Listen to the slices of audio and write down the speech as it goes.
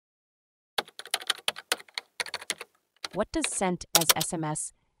What does sent as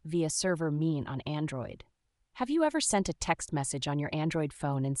SMS via server mean on Android? Have you ever sent a text message on your Android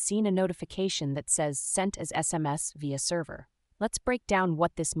phone and seen a notification that says sent as SMS via server? Let's break down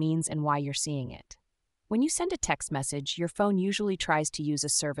what this means and why you're seeing it. When you send a text message, your phone usually tries to use a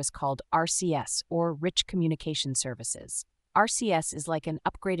service called RCS, or Rich Communication Services. RCS is like an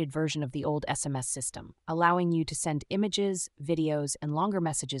upgraded version of the old SMS system, allowing you to send images, videos, and longer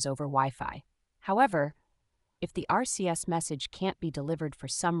messages over Wi-Fi. However, if the RCS message can't be delivered for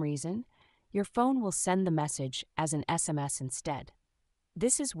some reason, your phone will send the message as an SMS instead.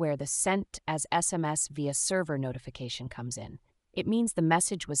 This is where the sent as SMS via server notification comes in. It means the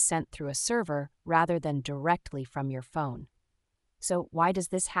message was sent through a server rather than directly from your phone. So why does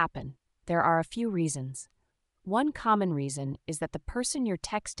this happen? There are a few reasons. One common reason is that the person you're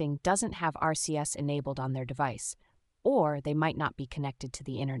texting doesn't have RCS enabled on their device, or they might not be connected to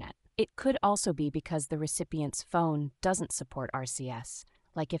the internet. It could also be because the recipient's phone doesn't support RCS,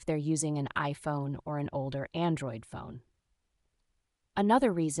 like if they're using an iPhone or an older Android phone.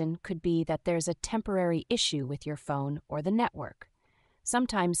 Another reason could be that there's a temporary issue with your phone or the network.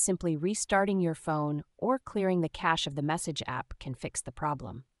 Sometimes simply restarting your phone or clearing the cache of the message app can fix the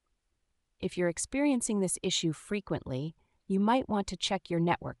problem. If you're experiencing this issue frequently, you might want to check your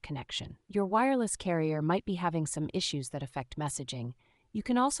network connection. Your wireless carrier might be having some issues that affect messaging. You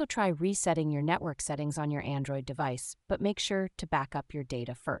can also try resetting your network settings on your Android device, but make sure to back up your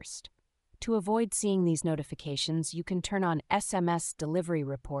data first. To avoid seeing these notifications, you can turn on SMS delivery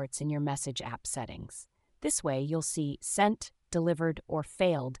reports in your message app settings. This way, you'll see sent, delivered, or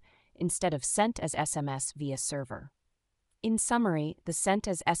failed instead of sent as SMS via server. In summary, the sent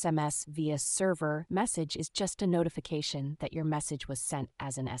as SMS via server message is just a notification that your message was sent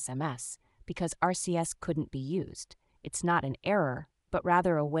as an SMS because RCS couldn't be used. It's not an error, but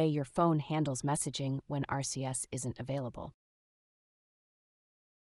rather a way your phone handles messaging when RCS isn't available.